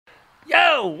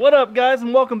Yo, what up guys,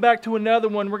 and welcome back to another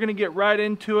one. We're gonna get right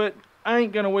into it. I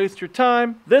ain't gonna waste your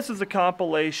time. This is a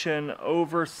compilation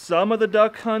over some of the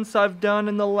duck hunts I've done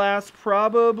in the last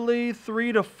probably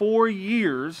 3 to 4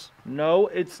 years. No,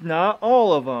 it's not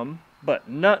all of them, but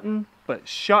nothing but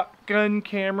shotgun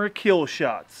camera kill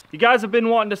shots. You guys have been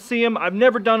wanting to see them. I've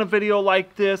never done a video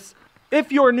like this.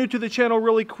 If you are new to the channel,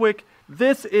 really quick,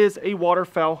 this is a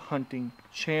waterfowl hunting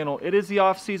channel. It is the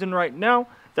off season right now.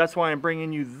 That's why I'm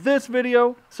bringing you this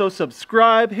video. So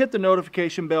subscribe, hit the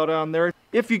notification bell down there.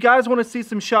 If you guys want to see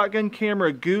some shotgun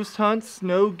camera goose hunts,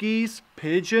 snow geese,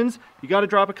 pigeons, you got to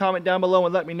drop a comment down below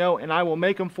and let me know, and I will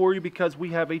make them for you because we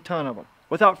have a ton of them.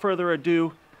 Without further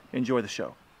ado, enjoy the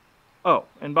show. Oh,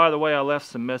 and by the way, I left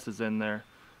some misses in there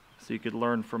so you could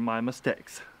learn from my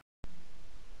mistakes.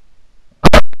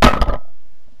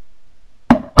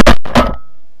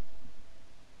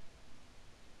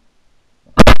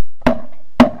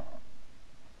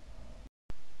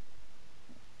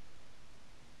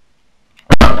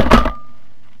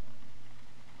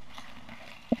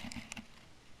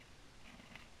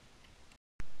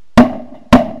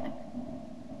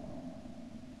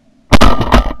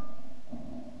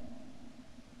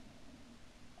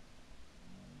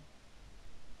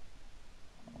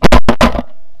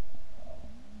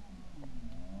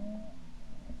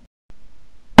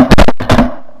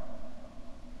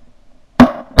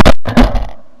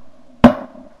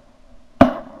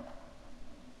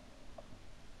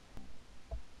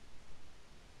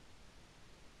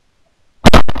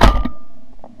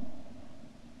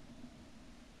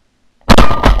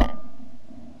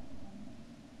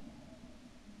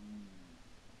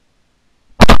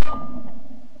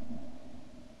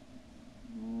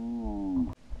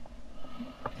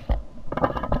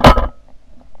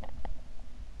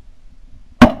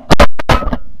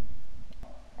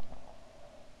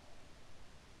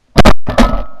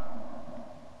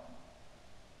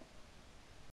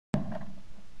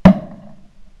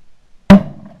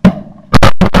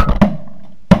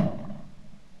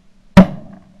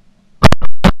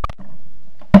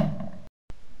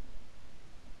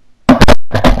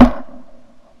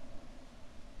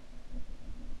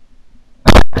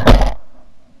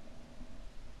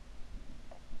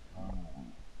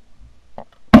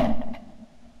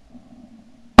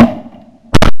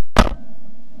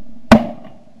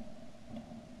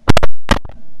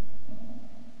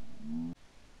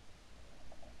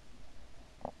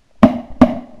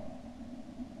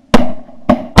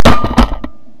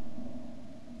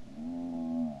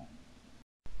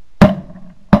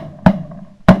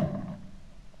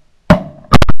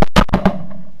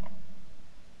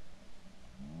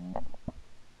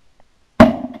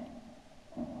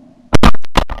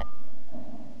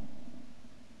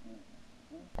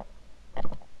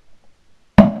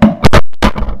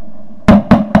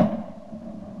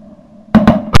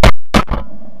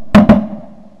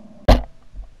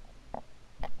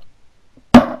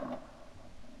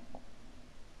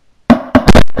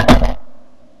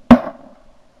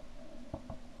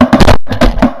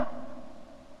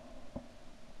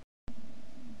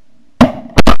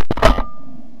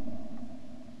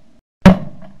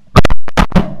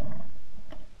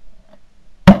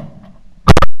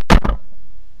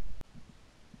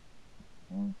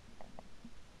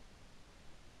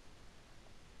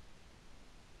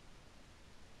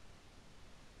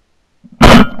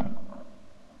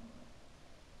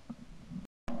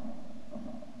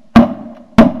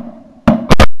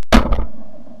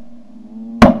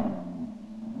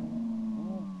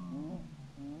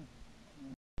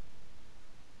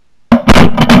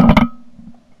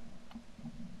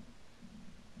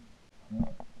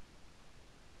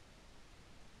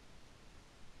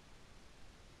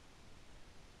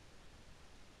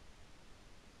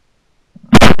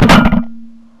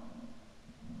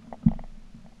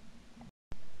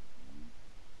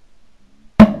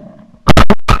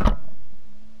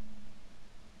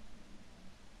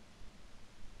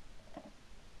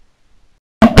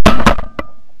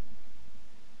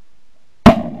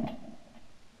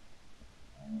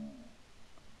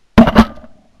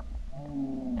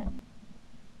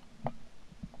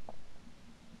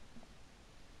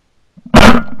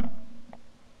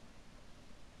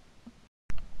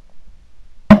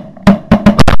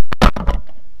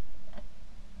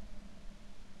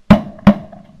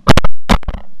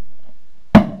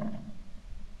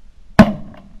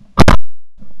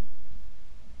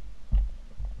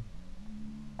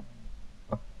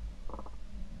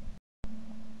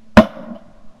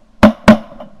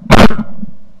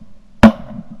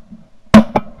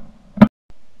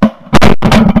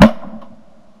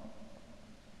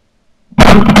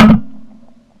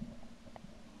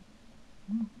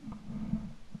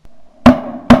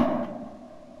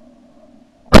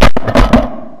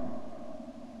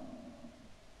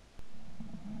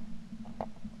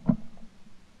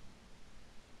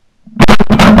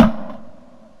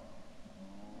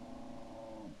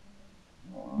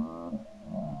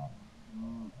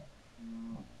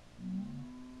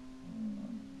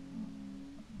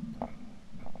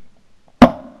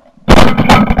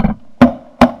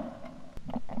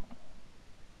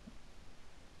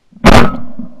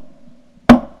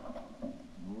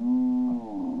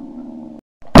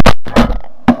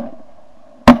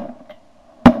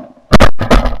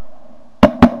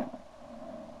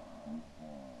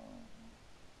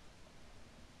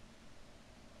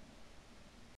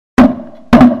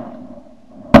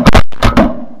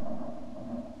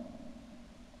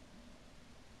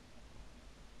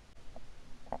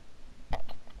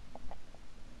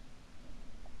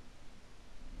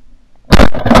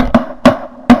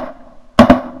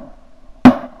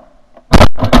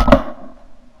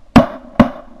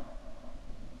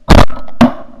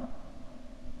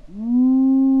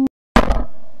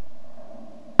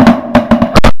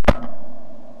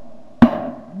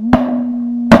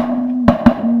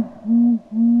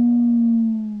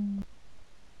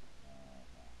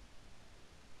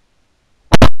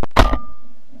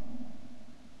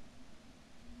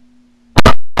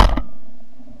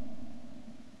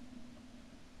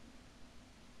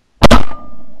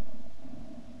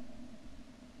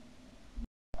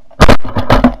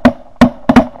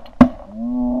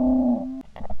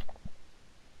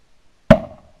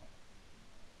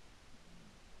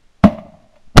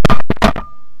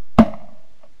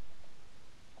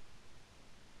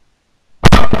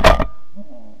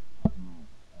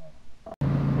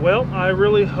 Well, I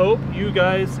really hope you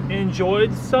guys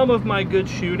enjoyed some of my good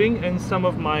shooting and some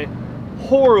of my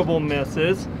horrible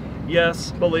misses. Yes,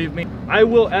 believe me, I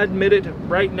will admit it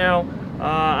right now.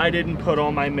 I didn't put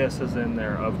all my misses in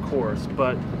there, of course,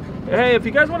 but hey, if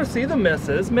you guys want to see the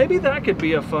misses, maybe that could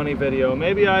be a funny video.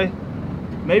 Maybe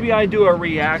I do a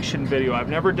reaction video. I've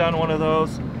never done one of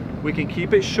those. We can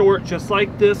keep it short, just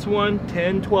like this one,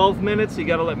 10-12 minutes. You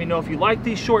got to let me know if you like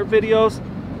these short videos,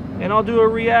 and I'll do a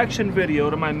reaction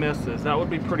video to my misses. That would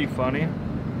be pretty funny.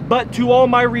 But to all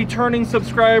my returning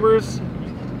subscribers,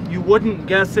 you wouldn't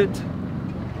guess it.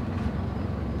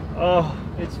 Oh,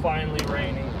 it's finally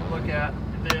raining. Look at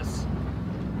this.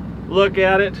 Look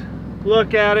at it.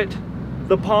 Look at it.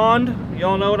 The pond,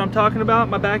 y'all know what I'm talking about,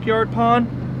 my backyard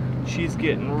pond. She's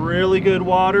getting really good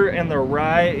water and the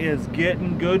rye is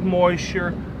getting good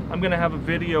moisture. I'm gonna have a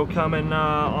video coming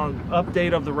on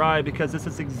update of the rye because this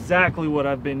is exactly what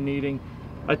I've been needing.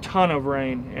 A ton of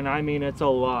rain, and I mean it's a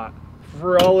lot.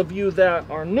 For all of you that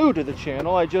are new to the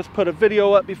channel, I just put a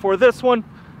video up before this one.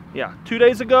 Yeah, 2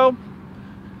 days ago.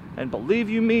 And believe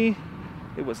you me,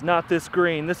 it was not this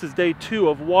green. This is day 2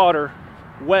 of water,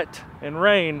 wet and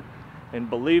rain, and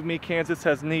believe me, Kansas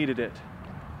has needed it.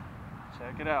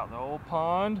 Check it out, the old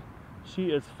pond.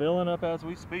 She is filling up as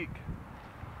we speak.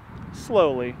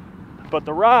 Slowly, but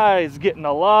the rye is getting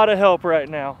a lot of help right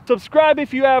now. Subscribe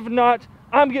if you have not.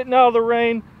 I'm getting out of the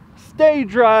rain. Stay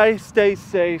dry, stay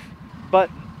safe, but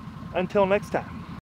until next time.